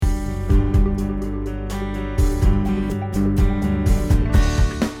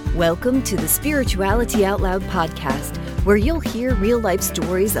Welcome to the Spirituality Out Loud podcast, where you'll hear real-life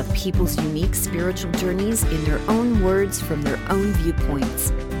stories of people's unique spiritual journeys in their own words from their own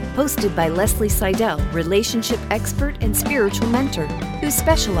viewpoints. Hosted by Leslie Seidel, relationship expert and spiritual mentor, who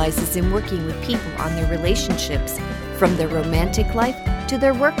specializes in working with people on their relationships, from their romantic life to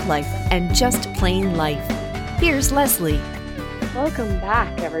their work life and just plain life. Here's Leslie. Welcome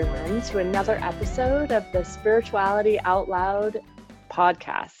back, everyone, to another episode of the Spirituality Out Loud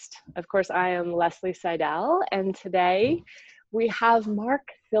podcast. Of course, I am Leslie Seidel, and today we have Mark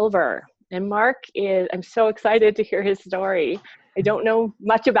Silver. And Mark I'm so excited to hear his story. I don't know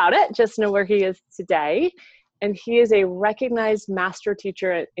much about it, just know where he is today. And he is a recognized master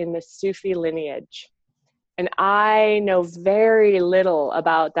teacher in the Sufi lineage. And I know very little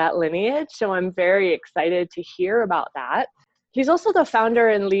about that lineage, so I'm very excited to hear about that. He's also the founder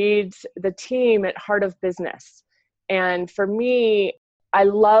and leads the team at Heart of Business. And for me, I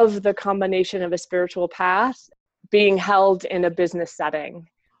love the combination of a spiritual path being held in a business setting,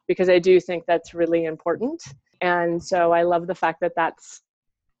 because I do think that's really important. And so I love the fact that that's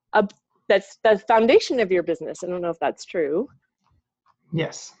the foundation of your business. I don't know if that's true.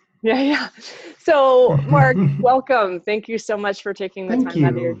 Yes. Yeah. So Mark, welcome. Thank you so much for taking the time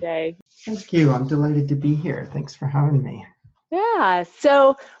out of your day. Thank you. I'm delighted to be here. Thanks for having me. Yeah.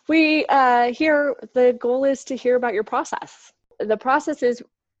 So we here, the goal is to hear about your process. The process is,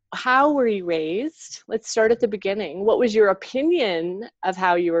 how were you raised? Let's start at the beginning. What was your opinion of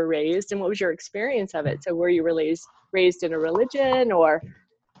how you were raised, and what was your experience of it? So were you raised in a religion, or?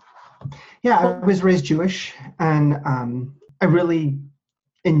 Yeah, I was raised Jewish, and I really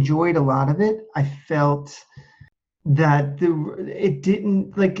enjoyed a lot of it. I felt that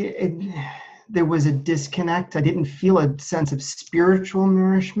there was a disconnect. I didn't feel a sense of spiritual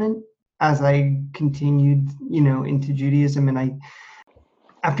nourishment as I continued, into Judaism. And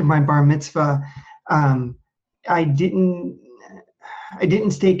after my bar mitzvah, I didn't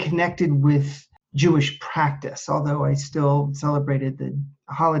stay connected with Jewish practice, although I still celebrated the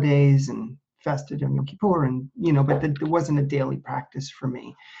holidays and fasted on Yom Kippur, but there wasn't a daily practice for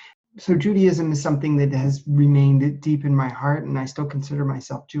me. So Judaism is something that has remained deep in my heart, and I still consider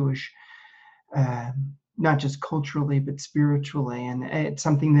myself Jewish, not just culturally, but spiritually. And it's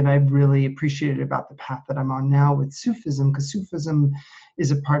something that I've really appreciated about the path that I'm on now with Sufism, because Sufism is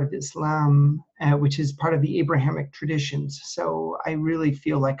a part of Islam, which is part of the Abrahamic traditions. So I really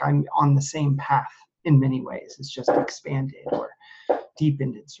feel like I'm on the same path in many ways. It's just expanded or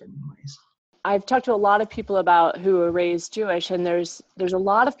deepened in certain ways. I've talked to a lot of people who were raised Jewish, and there's a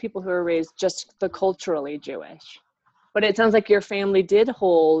lot of people who are raised just the culturally Jewish. But it sounds like your family did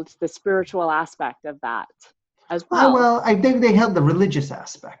hold the spiritual aspect of that as well. Well, I think they held the religious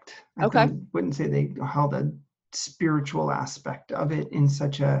aspect. Okay. I wouldn't say they held a spiritual aspect of it in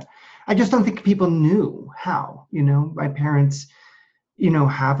I just don't think people knew how. My parents,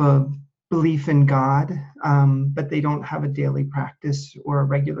 have a belief in God, but they don't have a daily practice or a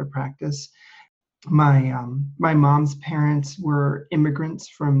regular practice. My mom's parents were immigrants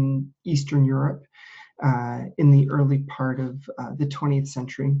from Eastern Europe in the early part of the 20th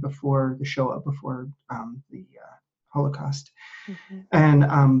century, before the Shoah, before the Holocaust. Mm-hmm.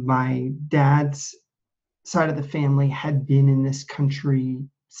 And my dad's side of the family had been in this country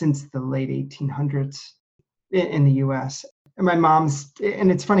since the late 1800s in the U.S.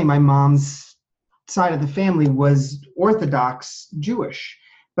 And it's funny, my mom's side of the family was Orthodox Jewish,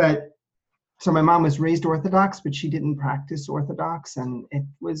 so my mom was raised Orthodox, but she didn't practice Orthodox. And it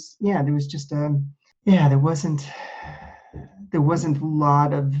was, there was just there wasn't a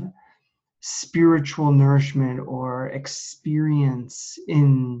lot of spiritual nourishment or experience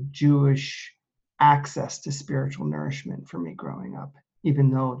in Jewish access to spiritual nourishment for me growing up,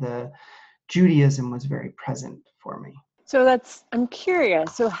 even though the Judaism was very present for me. So I'm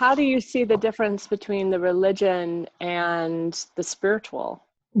curious. So how do you see the difference between the religion and the spiritual?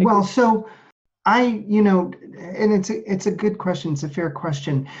 Well, so and it's a good question. It's a fair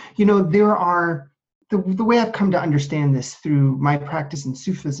question. There are, the way I've come to understand this through my practice in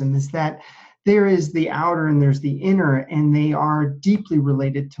Sufism is that there is the outer and there's the inner, and they are deeply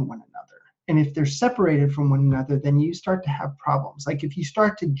related to one another. And if they're separated from one another, then you start to have problems. Like if you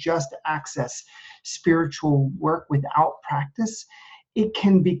start to just access spiritual work without practice, it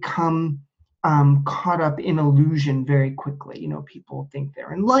can become caught up in illusion very quickly. People think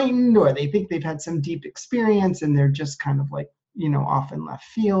they're enlightened, or they think they've had some deep experience, and they're just kind of like, off in left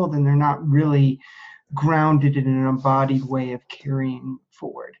field, and they're not really grounded in an embodied way of carrying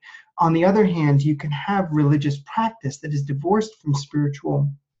forward. On the other hand, you can have religious practice that is divorced from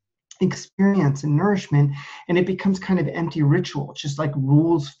spiritual experience and nourishment, and it becomes kind of empty ritual. It's just like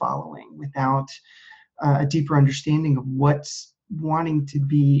rules following without a deeper understanding of what's wanting to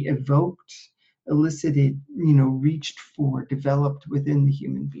be evoked, elicited, reached for, developed within the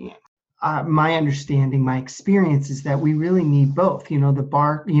human being. My understanding, my experience is that we really need both. The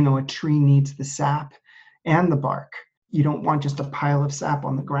bark, a tree needs the sap and the bark. You don't want just a pile of sap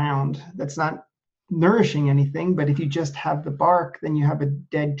on the ground that's not nourishing anything, but if you just have the bark, then you have a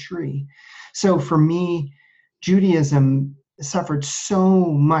dead tree. So for me, Judaism suffered so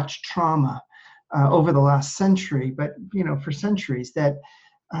much trauma over the last century, but for centuries, that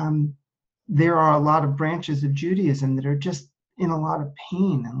there are a lot of branches of Judaism that are just in a lot of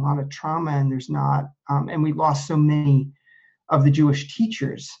pain and a lot of trauma, and there's not, and we lost so many of the Jewish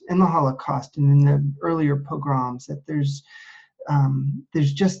teachers in the Holocaust and in the earlier pogroms, that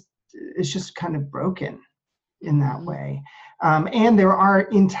it's just kind of broken in that way. And there are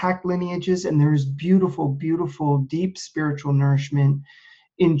intact lineages, and there's beautiful, beautiful, deep spiritual nourishment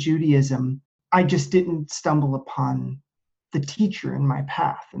in Judaism. I just didn't stumble upon the teacher in my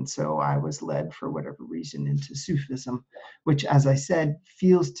path. And so I was led, for whatever reason, into Sufism, which, as I said,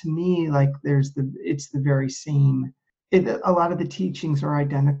 feels to me like it's the very same. A lot of the teachings are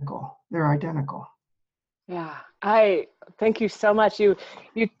identical. They're identical. Yeah, I thank you so much. You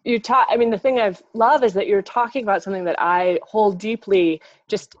talk. I mean, the thing I love is that you're talking about something that I hold deeply,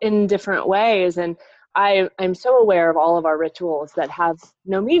 just in different ways. And I'm so aware of all of our rituals that have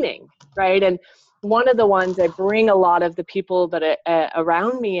no meaning, right? And one of the ones I bring a lot of the people that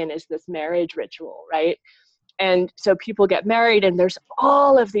around me in is this marriage ritual, right? And so people get married, and there's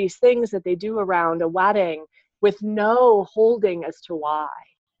all of these things that they do around a wedding with no holding as to why.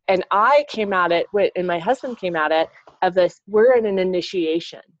 And I came at it, and my husband came at it, of this, we're in an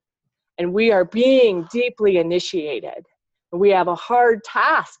initiation, and we are being deeply initiated. We have a hard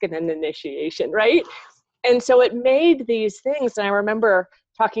task in an initiation, right? And so it made these things, and I remember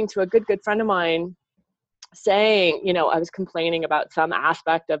talking to a good friend of mine saying, I was complaining about some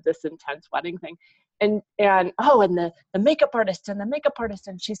aspect of this intense wedding thing. And the makeup artist,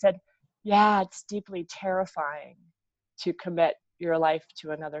 and she said, yeah, it's deeply terrifying to commit your life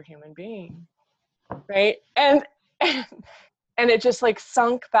to another human being, right? And it just like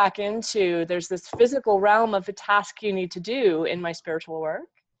sunk back into, there's this physical realm of a task you need to do in my spiritual work,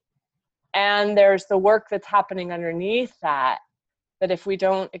 and there's the work that's happening underneath that if we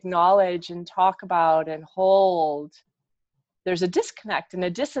don't acknowledge and talk about and hold, there's a disconnect and a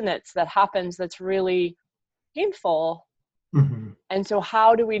dissonance that happens that's really painful. Mm-hmm. And so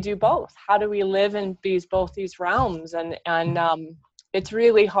how do we do both? How do we live in both these realms? And it's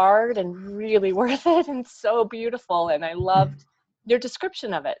really hard and really worth it and so beautiful. And I loved your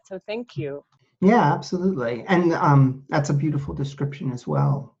description of it. So thank you. Yeah, absolutely. And that's a beautiful description as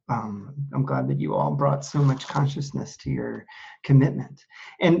well. I'm glad that you all brought so much consciousness to your commitment.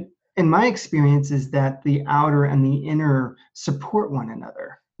 And my experience is that the outer and the inner support one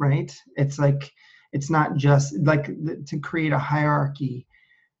another, right? It's like, it's not just like to create a hierarchy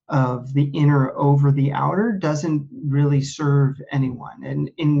of the inner over the outer doesn't really serve anyone. And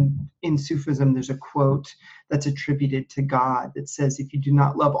in Sufism, there's a quote that's attributed to God that says, if you do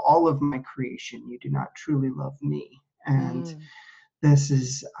not love all of my creation, you do not truly love me. And this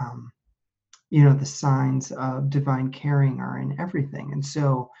is, the signs of divine caring are in everything. And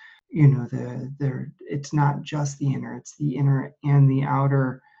so, it's not just the inner, it's the inner and the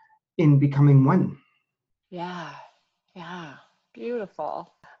outer in becoming one. Yeah.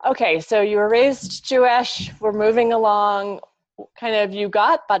 Beautiful. Okay, so you were raised Jewish. We're moving along. Kind of, you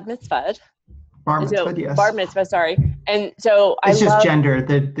got bat mitzvah. Bar mitzvah, yes. Bar mitzvah, sorry. And so it's just gender.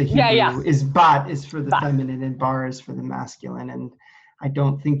 The Hebrew is bat is for the bat. Feminine and bar is for the masculine. And I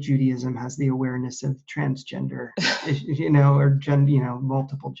don't think Judaism has the awareness of transgender, or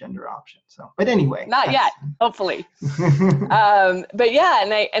multiple gender options. So, but anyway, not yet, hopefully. But yeah,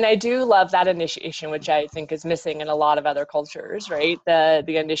 and I do love that initiation, which I think is missing in a lot of other cultures, right? The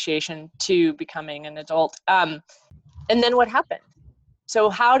initiation to becoming an adult. And then what happened?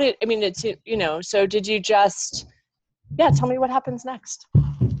 So so did you just? Yeah, tell me what happens next.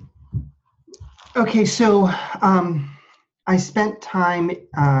 Okay, so. I spent time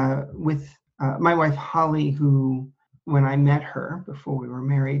with my wife, Holly, who, when I met her before we were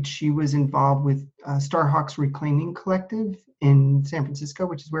married, she was involved with Starhawks Reclaiming Collective in San Francisco,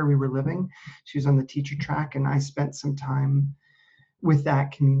 which is where we were living. She was on the teacher track, and I spent some time with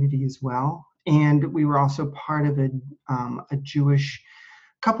that community as well. And we were also part of a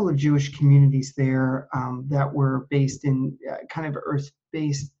couple of Jewish communities there that were based in kind of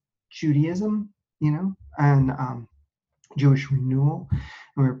earth-based Judaism, and Jewish renewal.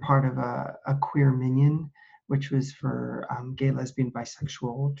 and we were part of a queer minyan, which was for gay, lesbian,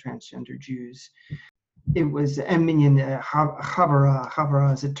 bisexual, transgender Jews. It was a minyan,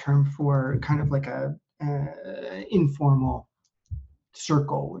 chavara is a term for kind of like a informal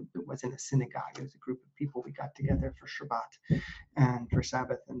circle. It wasn't a synagogue. It was a group of people we got together for Shabbat and for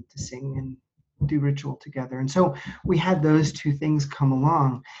Sabbath and to sing and do ritual together. And so we had those two things come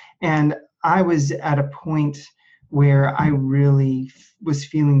along. And I was at a point where I really was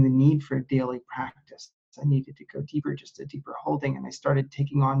feeling the need for a daily practice. I needed to go deeper, just a deeper holding. And I started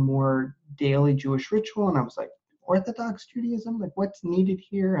taking on more daily Jewish ritual. And I was like, Orthodox Judaism, like what's needed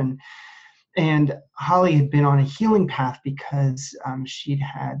here? And Holly had been on a healing path because she'd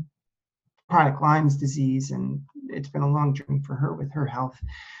had chronic Lyme's disease, and it's been a long journey for her with her health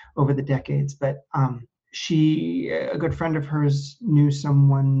over the decades. But a good friend of hers, knew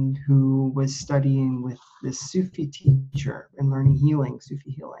someone who was studying with this Sufi teacher and learning healing,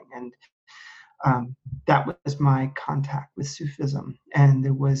 Sufi healing. And that was my contact with Sufism. And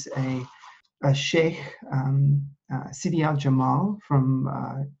there was a sheikh, Sidi al-Jamal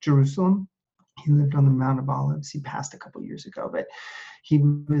from Jerusalem. He lived on the Mount of Olives. He passed a couple years ago, but he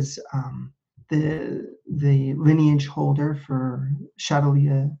was the lineage holder for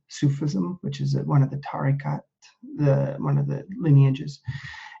Shadaliya Sufism, which is one of the tariqat, one of the lineages.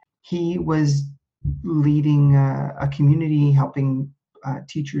 He was leading a community, helping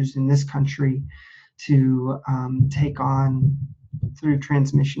teachers in this country to take on, through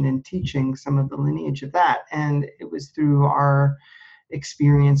transmission and teaching, some of the lineage of that. And it was through our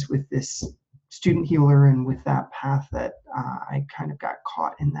experience with this student healer and with that path that I kind of got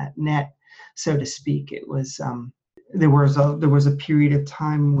caught in that net, so to speak. It was there was a period of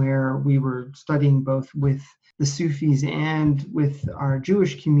time where we were studying both with the Sufis and with our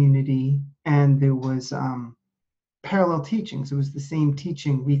Jewish community, and there was parallel teachings. It was the same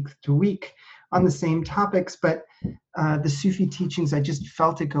teaching week to week on the same topics, but the Sufi teachings, I just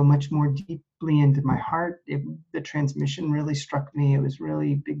felt it go much more deeply into my heart. The transmission really struck me. It was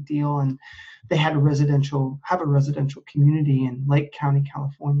really a big deal. And they had a residential community in Lake County,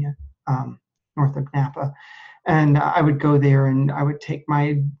 California, north of Napa. And I would go there and I would take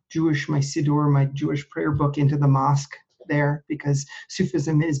my Siddur, my Jewish prayer book, into the mosque there, because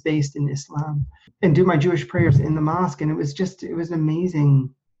Sufism is based in Islam, and do my Jewish prayers in the mosque. And it was an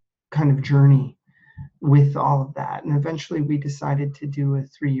amazing kind of journey with all of that. And eventually we decided to do a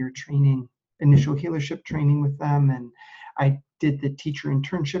 3-year training, initial healership training with them. And I did the teacher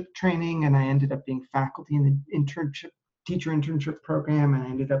internship training, and I ended up being faculty in the teacher internship program. And I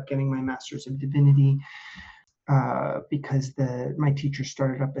ended up getting my Master's of Divinity because my teacher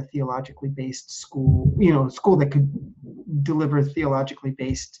started up a theologically based school, school that could deliver theologically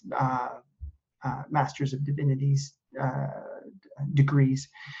based Master's of Divinities degrees.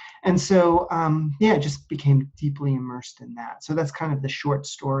 And so, just became deeply immersed in that. So that's kind of the short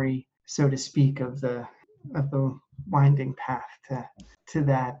story, so to speak, of the winding path to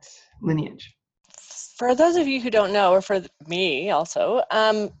that lineage. For those of you who don't know, or for me also,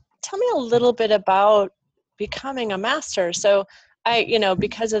 tell me a little bit about becoming a master. So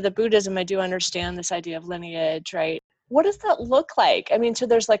because of the Buddhism, I do understand this idea of lineage, right? What does that look like? I mean, so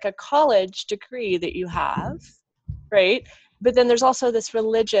there's like a college degree that you have, right? But then there's also this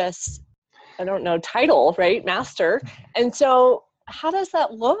religious, title, right? Master. And so how does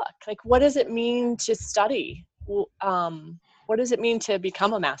that look? Like, what does it mean to study? What does it mean to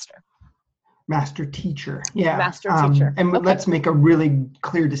become a master? Master teacher. Yeah. Master teacher. And okay. Let's make a really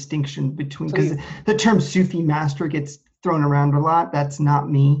clear distinction between, because the term Sufi master gets thrown around a lot. That's not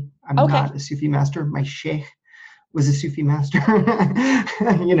me. I'm not a Sufi master. My sheikh was a Sufi master.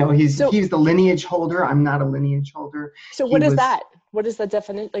 He's the lineage holder. I'm not a lineage holder. So what is that? What is the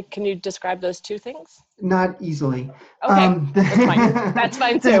definition? Like, can you describe those two things? Not easily. Okay, that's fine. That's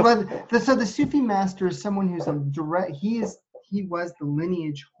fine too. So the Sufi master is someone who's he was the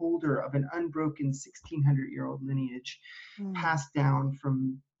lineage holder of an unbroken 1,600-year-old lineage, passed down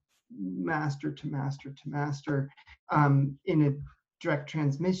from master to master to master in a direct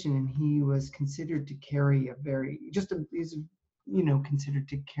transmission, and he was considered to carry considered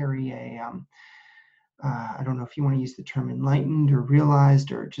to carry a I don't know if you want to use the term enlightened or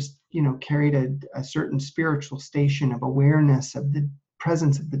realized, or just carried a certain spiritual station of awareness of the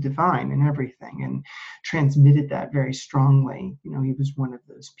presence of the divine in everything, and transmitted that very strongly. He was one of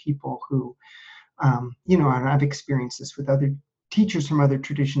those people who and I've experienced this with other teachers from other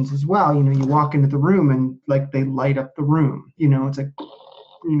traditions as well. You walk into the room and like they light up the room. It's like,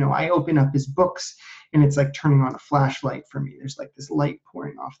 I open up his books and it's like turning on a flashlight for me. There's like this light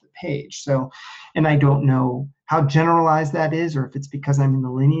pouring off the page. So, and I don't know how generalized that is, or if it's because I'm in the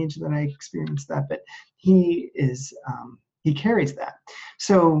lineage that I experienced that, but he carries that.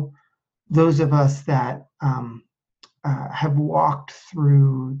 So those of us that have walked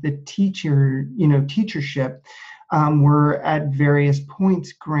through the teachership, were at various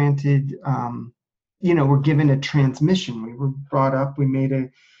points granted, we're given a transmission. We were brought up, we made a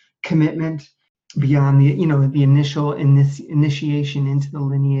commitment beyond the initial initiation into the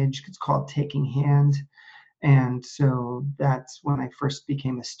lineage. It's called taking hand. And so that's when I first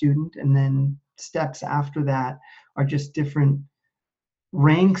became a student. And then steps after that are just different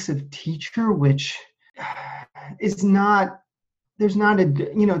ranks of teacher, which is not, there's not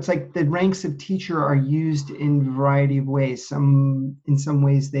it's like the ranks of teacher are used in a variety of ways. In some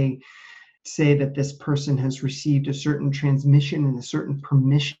ways they say that this person has received a certain transmission and a certain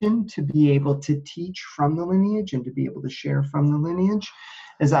permission to be able to teach from the lineage and to be able to share from the lineage,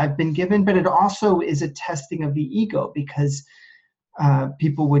 as I've been given. But it also is a testing of the ego, because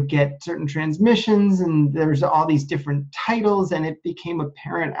people would get certain transmissions and there's all these different titles, and it became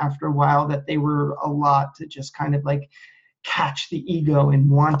apparent after a while that they were a lot to just kind of like catch the ego in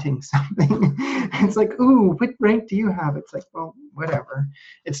wanting something. It's like, ooh, what rank do you have? It's like, well, whatever.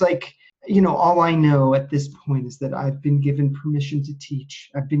 It's like, all I know at this point is that I've been given permission to teach.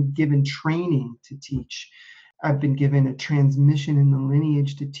 I've been given training to teach. I've been given a transmission in the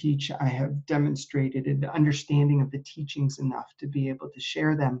lineage to teach. I have demonstrated an understanding of the teachings enough to be able to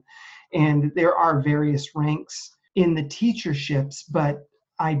share them. And there are various ranks in the teacherships, but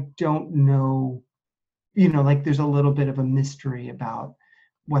I don't know, like there's a little bit of a mystery about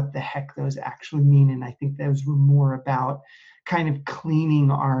what the heck those actually mean. And I think those were more about kind of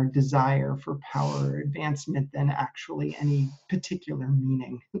cleaning our desire for power or advancement than actually any particular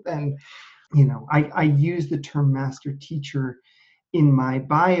meaning. And I use the term master teacher in my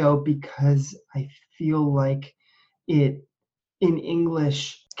bio because I feel like it, in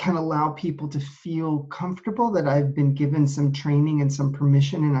English, can allow people to feel comfortable that I've been given some training and some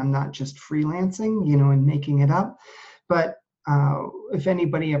permission, and I'm not just freelancing, and making it up. But if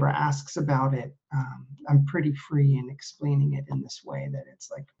anybody ever asks about it, I'm pretty free in explaining it in this way, that it's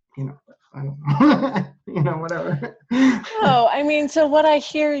like, I don't know, whatever. Oh, I mean, so what I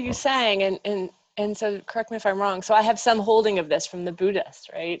hear you saying, and so correct me if I'm wrong. So I have some holding of this from the Buddhists,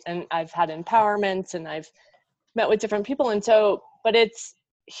 right? And I've had empowerments and I've met with different people. And so, but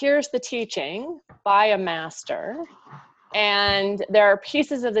here's the teaching by a master. And there are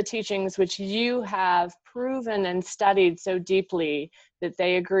pieces of the teachings which you have proven and studied so deeply that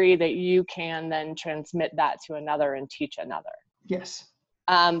they agree that you can then transmit that to another and teach another. Yes.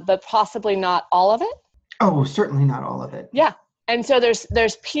 But possibly not all of it. Oh, certainly not all of it. Yeah. And so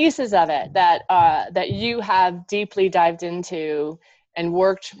there's pieces of it that you have deeply dived into and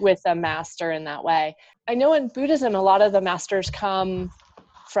worked with a master in that way. I know in Buddhism, a lot of the masters come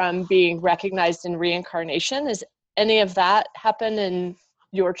from being recognized in reincarnation. Is any of that happen in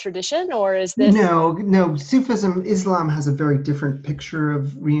your tradition, or is this? No. Sufism, Islam has a very different picture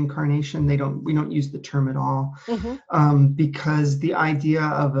of reincarnation. We don't use the term at all, because the idea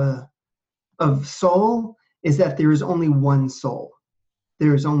of soul is that there is only one soul.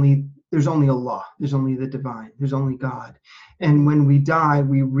 There's only Allah. There's only the divine. There's only God. And when we die,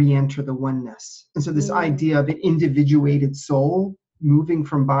 we re-enter the oneness. And so this idea of an individuated soul moving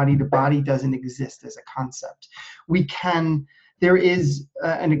from body to body doesn't exist as a concept. There is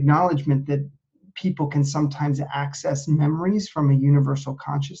an acknowledgement that people can sometimes access memories from a universal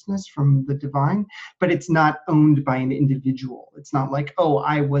consciousness, from the divine, but it's not owned by an individual. It's not like, oh,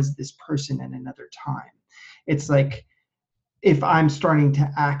 I was this person at another time. It's like, if I'm starting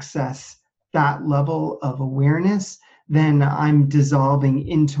to access that level of awareness, then I'm dissolving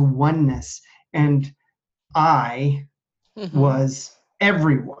into oneness, and I was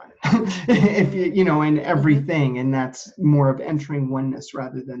everyone. If in everything, and that's more of entering oneness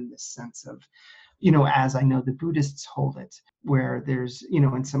rather than this sense of, as I know the Buddhists hold it, where there's,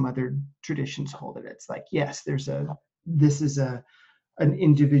 and some other traditions hold it. It's like, yes, this is an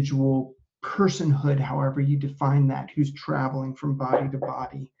individual personhood, however you define that, who's traveling from body to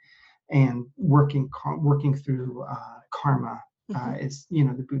body and working through karma, is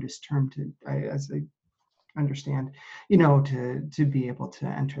the Buddhist term as I understand, to be able to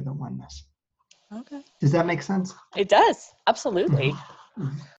enter the oneness. Okay. Does that make sense? It does. Absolutely.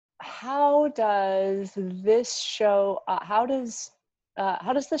 How does this show? How does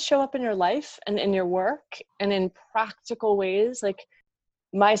this show up in your life and in your work and in practical ways? Like,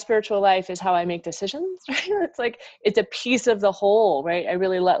 my spiritual life is how I make decisions, right? It's like, it's a piece of the whole, right? I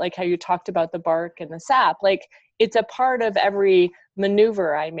really like how you talked about the bark and the sap. Like, it's a part of every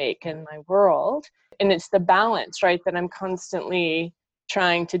maneuver I make in my world. And it's the balance, right, that I'm constantly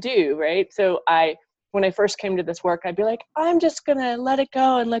trying to do, right? So when I first came to this work, I'd be like, I'm just going to let it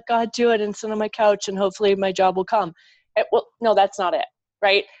go and let God do it and sit on my couch and hopefully my job will come. Well, no, that's not it,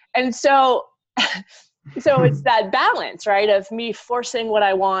 right? And so it's that balance, right, of me forcing what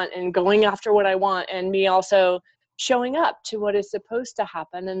I want and going after what I want, and me also showing up to what is supposed to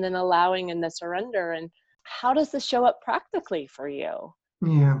happen, and then allowing in the surrender. And how does this show up practically for you?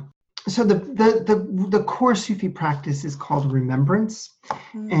 Yeah. So the core Sufi practice is called remembrance,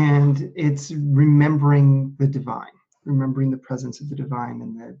 and it's remembering the divine, remembering the presence of the divine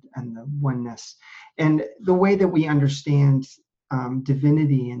and the oneness. And the way that we understand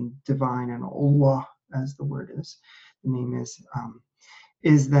divinity and divine, and Allah, as the word is, the name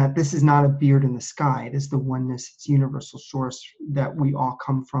is that this is not a beard in the sky. It is the oneness, it's universal source that we all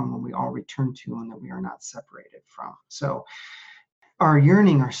come from and we all return to, and that we are not separated from. So our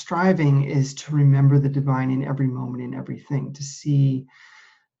yearning, our striving is to remember the divine in every moment, in everything, to see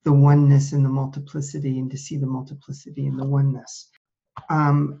the oneness in the multiplicity, and to see the multiplicity in the oneness.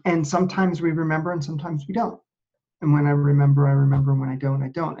 And sometimes we remember and sometimes we don't. And when I remember, and when I don't, I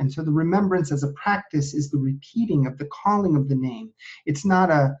don't. And so the remembrance as a practice is the repeating of the calling of the name. It's not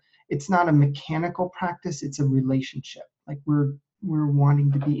a mechanical practice, it's a relationship. Like we're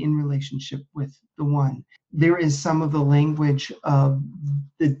wanting to be in relationship with the one. There is some of the language of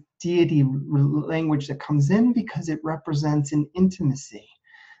the deity language that comes in because it represents an intimacy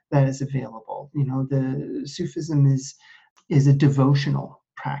that is available. You know, the Sufism is a devotional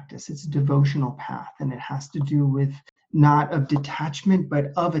practice. It's a devotional path, and it has to do with not of detachment,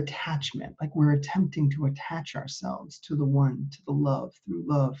 but of attachment. Like we're attempting to attach ourselves to the one, to the love, through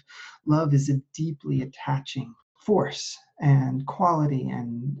love. Love is a deeply attaching force and quality,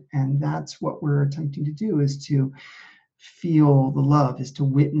 and that's what we're attempting to do, is to feel the love, is to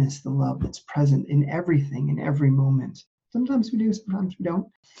witness the love that's present in everything, in every moment. Sometimes we do, sometimes we don't.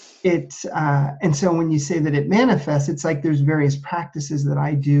 And so when you say that it manifests, it's like there's various practices that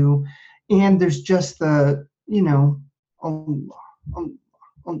I do, and there's just the,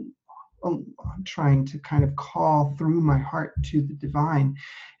 I'm trying to kind of call through my heart to the divine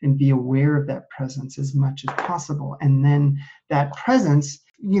and be aware of that presence as much as possible. And then that presence,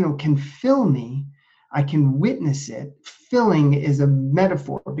 can fill me. I can witness it. Filling is a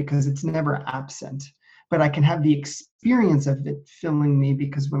metaphor because it's never absent. But I can have the experience of it filling me,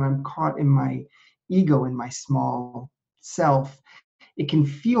 because when I'm caught in my ego, in my small self, it can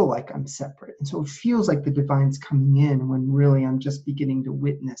feel like I'm separate. And so it feels like the divine's coming in when really I'm just beginning to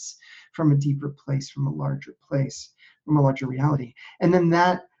witness from a deeper place, from a larger place, from a larger reality. And then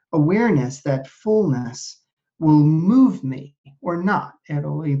that awareness, that fullness, will move me or not.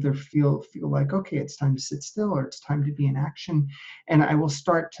 It'll either feel like, okay, it's time to sit still, or it's time to be in action. And I will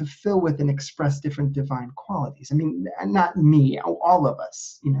start to fill with and express different divine qualities. I mean, not me, all of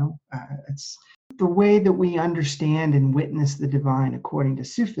us, it's the way that we understand and witness the divine according to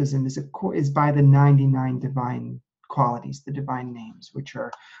Sufism is by the 99 divine qualities, the divine names, which are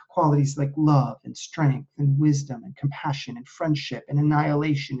qualities like love and strength and wisdom and compassion and friendship and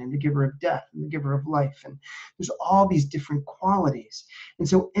annihilation and the giver of death and the giver of life. And there's all these different qualities. And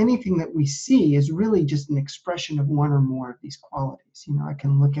so anything that we see is really just an expression of one or more of these qualities. I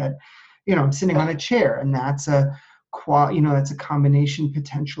can look at, I'm sitting on a chair, and that's that's a combination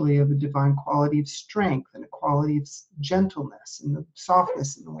potentially of a divine quality of strength and a quality of gentleness and the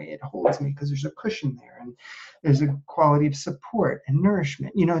softness in the way it holds me, because there's a cushion there, and there's a quality of support and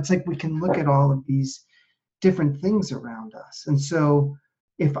nourishment. It's like we can look at all of these different things around us. And so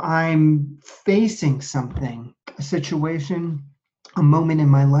if I'm facing something, a situation, a moment in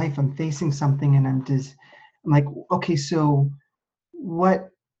my life, I'm facing something, and I'm like, okay, so what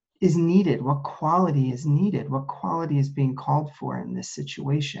is needed? What quality is needed? What quality is being called for in this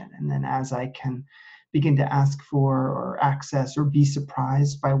situation? And then as I can begin to ask for or access or be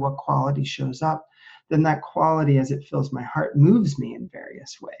surprised by what quality shows up, then that quality, as it fills my heart, moves me in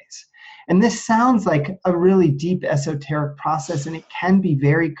various ways. And this sounds like a really deep esoteric process, and it can be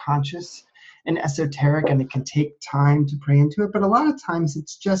very conscious and esoteric, and it can take time to pray into it. But a lot of times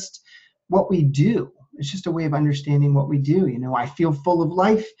it's just what we do. It's just a way of understanding what we do. I feel full of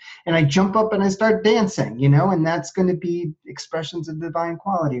life, and I jump up and I start dancing, and that's going to be expressions of divine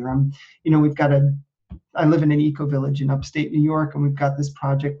quality. Or I live in an eco-village in upstate New York, and we've got this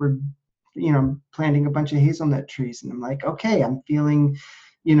project where, planting a bunch of hazelnut trees. And I'm like, okay, I'm feeling,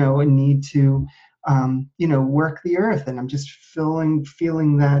 a need to work the earth, and I'm just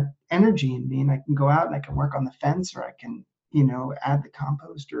feeling that energy in me, and I can go out and I can work on the fence, or I can, add the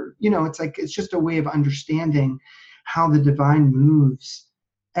compost, or, it's just a way of understanding how the divine moves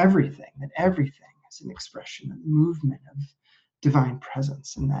everything, that everything is an expression of movement of divine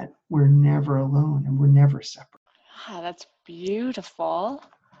presence, and that we're never alone and we're never separate. Ah, that's beautiful.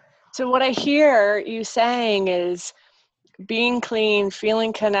 So what I hear you saying is being clean,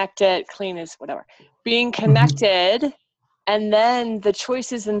 feeling connected, clean is whatever, being connected, and then the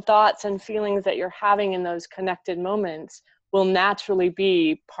choices and thoughts and feelings that you're having in those connected moments will naturally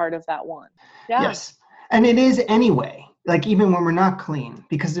be part of that one. Yeah. Yes. And it is anyway, like even when we're not clean,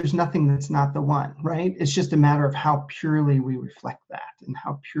 because there's nothing that's not the one, right? It's just a matter of how purely we reflect that and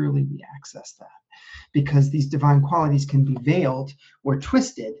how purely we access that, because these divine qualities can be veiled or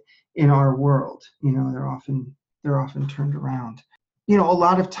twisted in our world. They're often turned around. A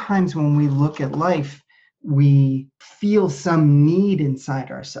lot of times when we look at life, we feel some need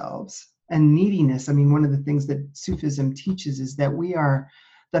inside ourselves, and neediness. I mean, one of the things that Sufism teaches is that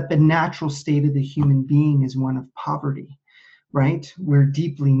that the natural state of the human being is one of poverty, right? We're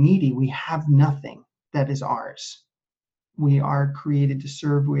deeply needy. We have nothing that is ours. We are created to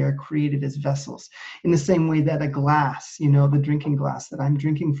serve. We are created as vessels. In the same way that a glass, the drinking glass that I'm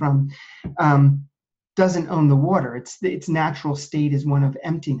drinking from, doesn't own the water. Its natural state is one of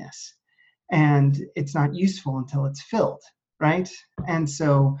emptiness, and it's not useful until it's filled, right? And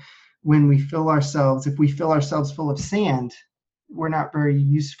so when we if we fill ourselves full of sand, we're not very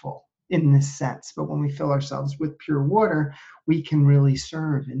useful in this sense. But when we fill ourselves with pure water, we can really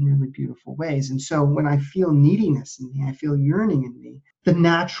serve in really beautiful ways. And so when I feel neediness in me, I feel yearning in me, the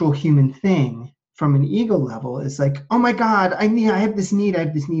natural human thing from an ego level is like, oh my God, I have this need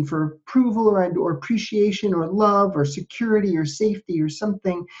for approval or appreciation or love or security or safety or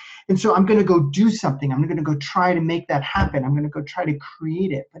something. And so I'm going to go do something. I'm going to go try to make that happen. I'm going to go try to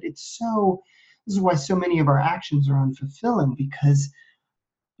create it. But this is why so many of our actions are unfulfilling, because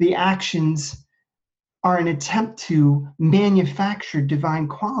the actions are an attempt to manufacture divine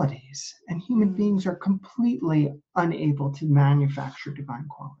qualities, and human beings are completely unable to manufacture divine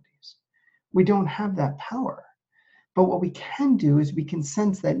qualities. We don't have that power. But what we can do is we can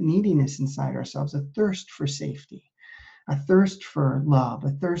sense that neediness inside ourselves, a thirst for safety, a thirst for love, a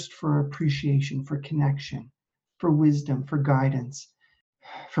thirst for appreciation, for connection, for wisdom, for guidance,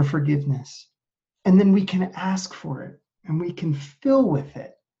 for forgiveness. And then we can ask for it, and we can fill with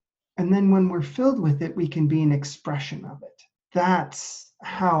it. And then when we're filled with it, we can be an expression of it. That's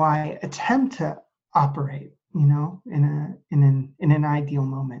how I attempt to operate, in an ideal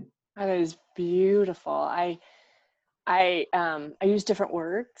moment. That is beautiful. I use different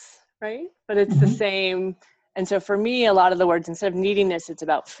words, right? But it's the same. And so for me, a lot of the words, instead of neediness, it's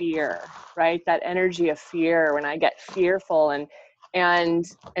about fear, right? That energy of fear. When I get fearful, and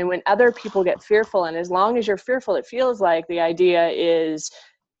when other people get fearful, and as long as you're fearful, it feels like the idea is,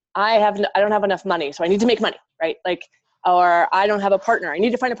 I don't have enough money, so I need to make money, right? Or I don't have a partner, I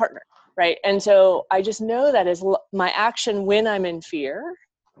need to find a partner, right? And so I just know that is my action when I'm in fear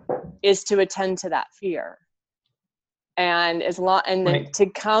is to attend to that fear, and then to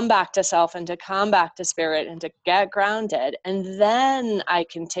come back to self, and to come back to spirit, and to get grounded, and then I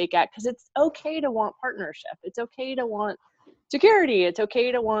can take act, because it's okay to want partnership, it's okay to want security, it's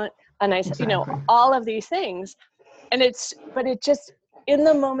okay to want a nice, all of these things, but it just, in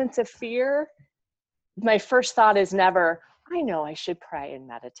the moments of fear, my first thought is never, I know I should pray and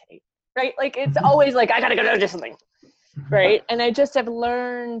meditate, right? It's always I gotta go do something. Right. And I just have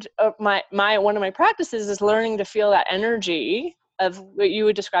learned one of my practices is learning to feel that energy of what you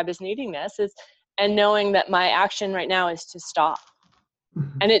would describe as neediness, and knowing that my action right now is to stop.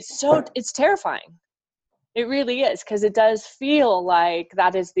 And it's terrifying. It really is, because it does feel like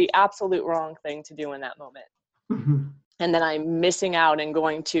that is the absolute wrong thing to do in that moment. And then I'm missing out and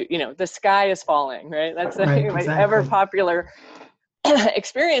going to, the sky is falling, right? That's my ever popular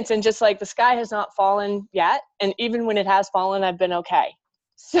experience, and just the sky has not fallen yet, and even when it has fallen, I've been okay.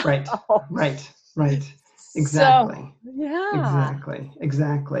 So, right exactly. So, yeah,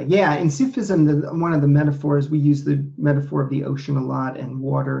 exactly. Yeah, in Sufism, one of the metaphors, we use the metaphor of the ocean a lot, and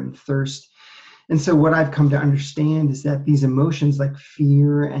water and thirst. And so what I've come to understand is that these emotions like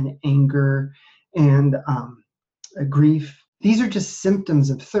fear and anger and grief, these are just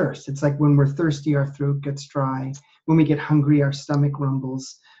symptoms of thirst. It's like when we're thirsty, our throat gets dry. When we get hungry, our stomach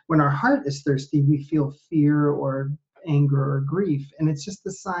rumbles. When our heart is thirsty, we feel fear or anger or grief. And it's just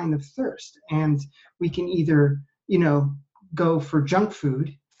the sign of thirst. And we can either, go for junk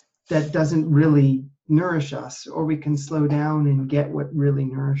food that doesn't really nourish us, or we can slow down and get what really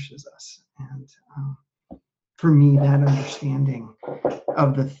nourishes us. And for me, that understanding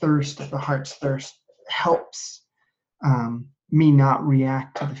of the thirst, of the heart's thirst, helps me not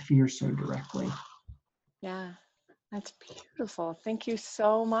react to the fear so directly. Yeah, that's beautiful. Thank you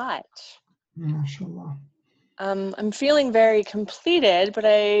so much. Mashallah. I'm feeling very completed, but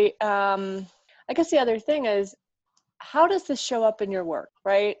I guess the other thing is, how does this show up in your work,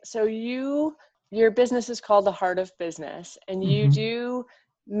 right? So your business is called The Heart of Business, and you do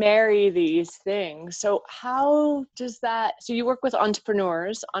marry these things. So how does that, so you work with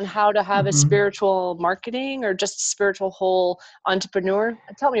entrepreneurs on how to have a spiritual marketing or just spiritual whole entrepreneur?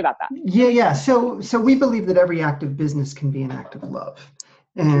 Tell me about that. Yeah. So we believe that every act of business can be an act of love.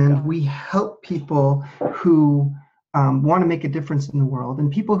 And we help people who want to make a difference in the world, and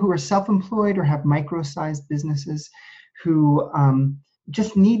people who are self-employed or have micro-sized businesses who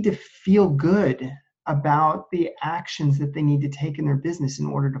just need to feel good about the actions that they need to take in their business in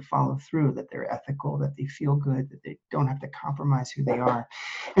order to follow through, that they're ethical, that they feel good, that they don't have to compromise who they are.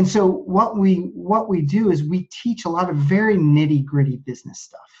 And so what we do is we teach a lot of very nitty-gritty business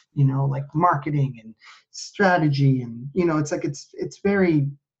stuff, like marketing and strategy, and it's very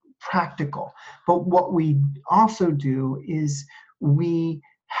practical. But what we also do is we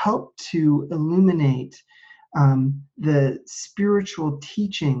help to illuminate the spiritual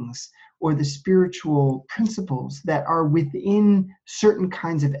teachings or the spiritual principles that are within certain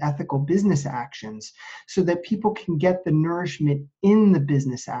kinds of ethical business actions, so that people can get the nourishment in the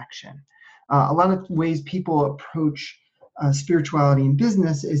business action. A lot of ways people approach spirituality in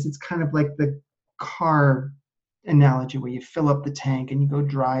business is it's kind of like the car analogy where you fill up the tank and you go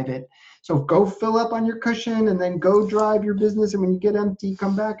drive it. So go fill up on your cushion and then go drive your business. And when you get empty,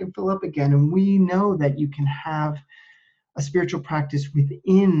 come back and fill up again. And we know that you can have a spiritual practice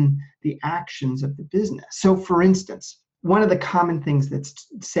within the actions of the business. So for instance, one of the common things that's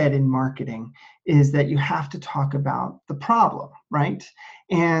said in marketing is that you have to talk about the problem, right?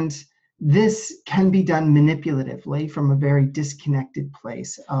 And this can be done manipulatively from a very disconnected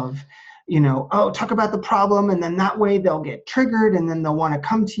place of, talk about the problem, and then that way they'll get triggered and then they'll want to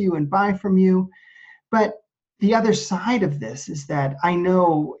come to you and buy from you. But the other side of this is that I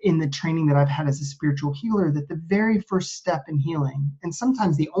know in the training that I've had as a spiritual healer that the very first step in healing, and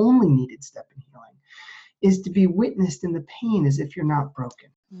sometimes the only needed step in healing, is to be witnessed in the pain as if you're not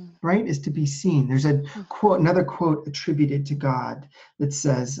broken, right? Is to be seen. There's a quote, another quote attributed to God that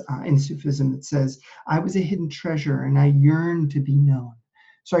says, in Sufism, that says, "I was a hidden treasure and I yearned to be known.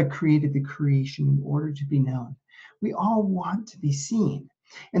 So I created the creation in order to be known." We all want to be seen.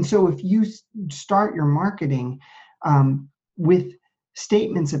 And so if you start your marketing with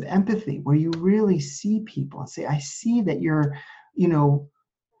statements of empathy, where you really see people and say, I see that you're,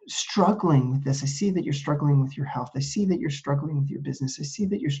 struggling with this. I see that you're struggling with your health. I see that you're struggling with your business. I see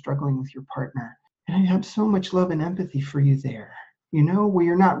that you're struggling with your partner. And I have so much love and empathy for you there, where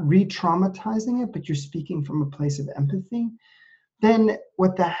you're not re-traumatizing it, but you're speaking from a place of empathy. Then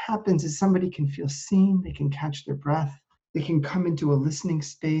what that happens is somebody can feel seen, they can catch their breath, they can come into a listening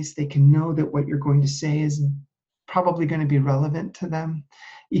space, they can know that what you're going to say is probably going to be relevant to them.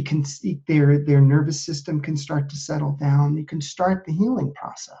 You can see their nervous system can start to settle down. You can start the healing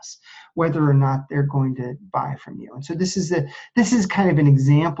process, whether or not they're going to buy from you. And so this is kind of an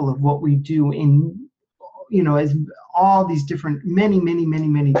example of what we do in, as all these different, many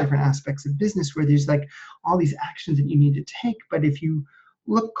different aspects of business, where there's like all these actions that you need to take. But if you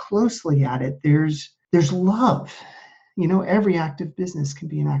look closely at it, there's love. Every act of business can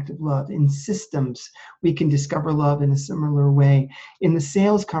be an act of love. In systems, we can discover love in a similar way. In the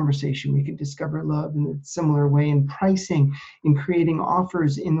sales conversation, we can discover love in a similar way. In pricing, in creating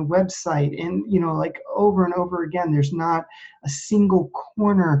offers, in the website, and like over and over again, there's not a single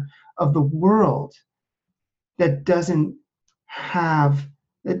corner of the world that doesn't hold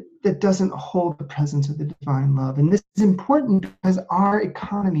the presence of the divine love. And this is important because our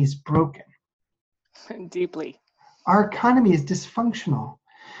economy is broken. Deeply. Our economy is dysfunctional.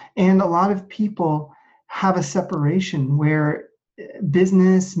 And a lot of people have a separation where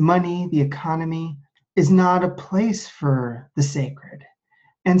business, money, the economy is not a place for the sacred.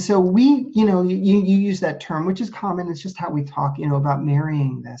 And so we, you use that term, which is common. It's just how we talk, about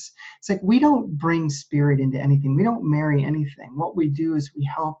marrying this. It's like, we don't bring spirit into anything. We don't marry anything. What we do is we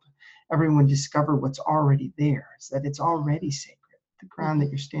help everyone discover what's already there, so that it's already sacred. The ground that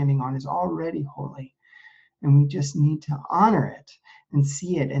you're standing on is already holy. And we just need to honor it and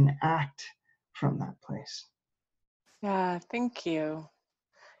see it and act from that place. Yeah, thank you.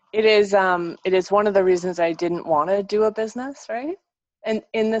 It is one of the reasons I didn't want to do a business, right? And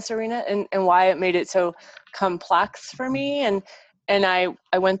in this arena, and why it made it so complex for me. And And I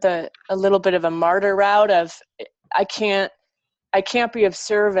went a little bit of a martyr route of I can't be of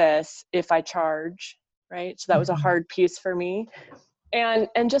service if I charge, right? So that was a hard piece for me. And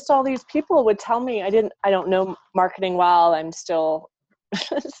just all these people would tell me, I don't know marketing well. I'm still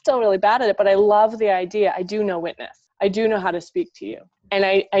really bad at it, but I love the idea. I do know witness. I do know how to speak to you. And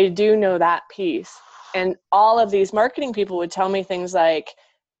I do know that piece. And all of these marketing people would tell me things like,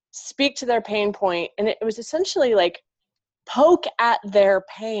 speak to their pain point. And it was essentially like, poke at their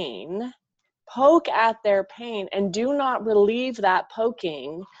pain, and do not relieve that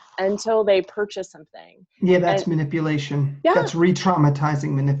poking until they purchase something. Yeah, that's manipulation. Yeah. That's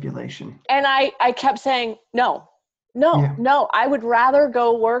re-traumatizing manipulation. And I kept saying, no, I would rather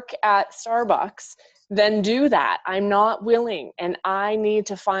go work at Starbucks than do that. I'm not willing. And I need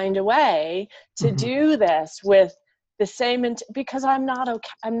to find a way to do this with the same, because I'm not okay.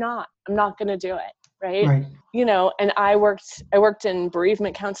 I'm not going to do it. Right. You know, and I worked in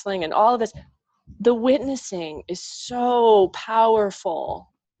bereavement counseling and all of this. The witnessing is so powerful,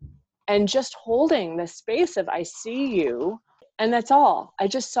 and just holding the space of I see you, and that's all. I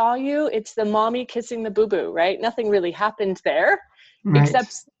just saw you. It's the mommy kissing the boo-boo, right? Nothing really happened there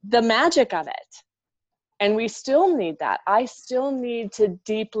except the magic of it. And we still need that. I still need to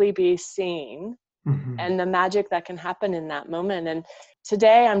deeply be seen and the magic that can happen in that moment. And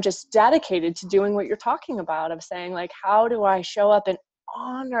today I'm just dedicated to doing what you're talking about, of saying, like, how do I show up and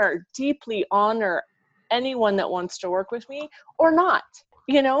deeply honor anyone that wants to work with me or not,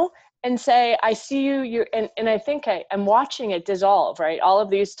 you know, and say, I see you, and I think I'm watching it dissolve, right? All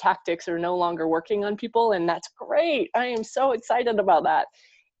of these tactics are no longer working on people, and that's great. I am so excited about that.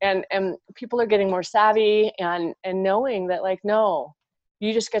 And people are getting more savvy and knowing that, like, no,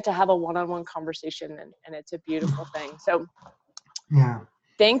 you just get to have a one-on-one conversation, and it's a beautiful thing. So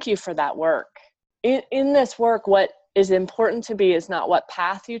thank you for that work. In this work, what is important to be is not what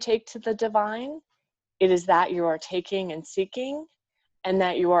path you take to the divine. It is that you are taking and seeking, and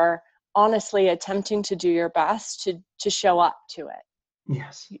that you are honestly attempting to do your best to show up to it.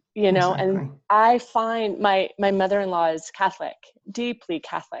 Yes. You know, exactly. And I find my mother-in-law is Catholic, deeply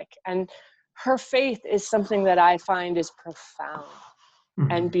Catholic, and her faith is something that I find is profound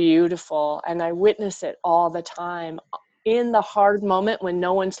and beautiful. And I witness it all the time. In the hard moment when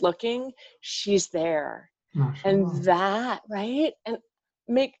no one's looking, she's there. And that, right? And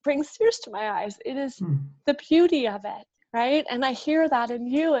brings tears to my eyes. It is the beauty of it, right? And I hear that in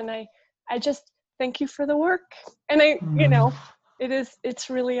you, and I just thank you for the work. And you know, it's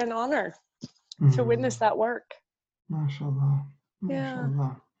really an honor to witness that work. MashaAllah.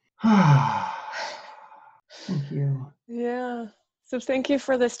 MashaAllah. Yeah. Thank you. Yeah. So thank you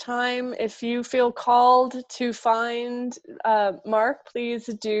for this time. If you feel called to find Mark, please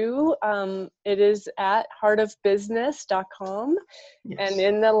do. It is at heartofbusiness.com and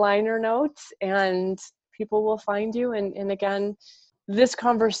in the liner notes, and people will find you. And again, this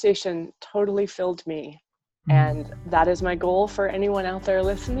conversation totally filled me. And that is my goal for anyone out there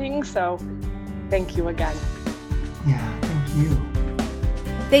listening. So thank you again. Yeah, thank you.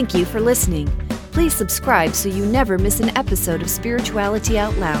 Thank you for listening. Please subscribe so you never miss an episode of Spirituality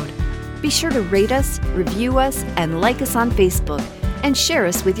Out Loud. Be sure to rate us, review us, and like us on Facebook, and share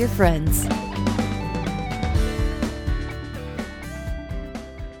us with your friends.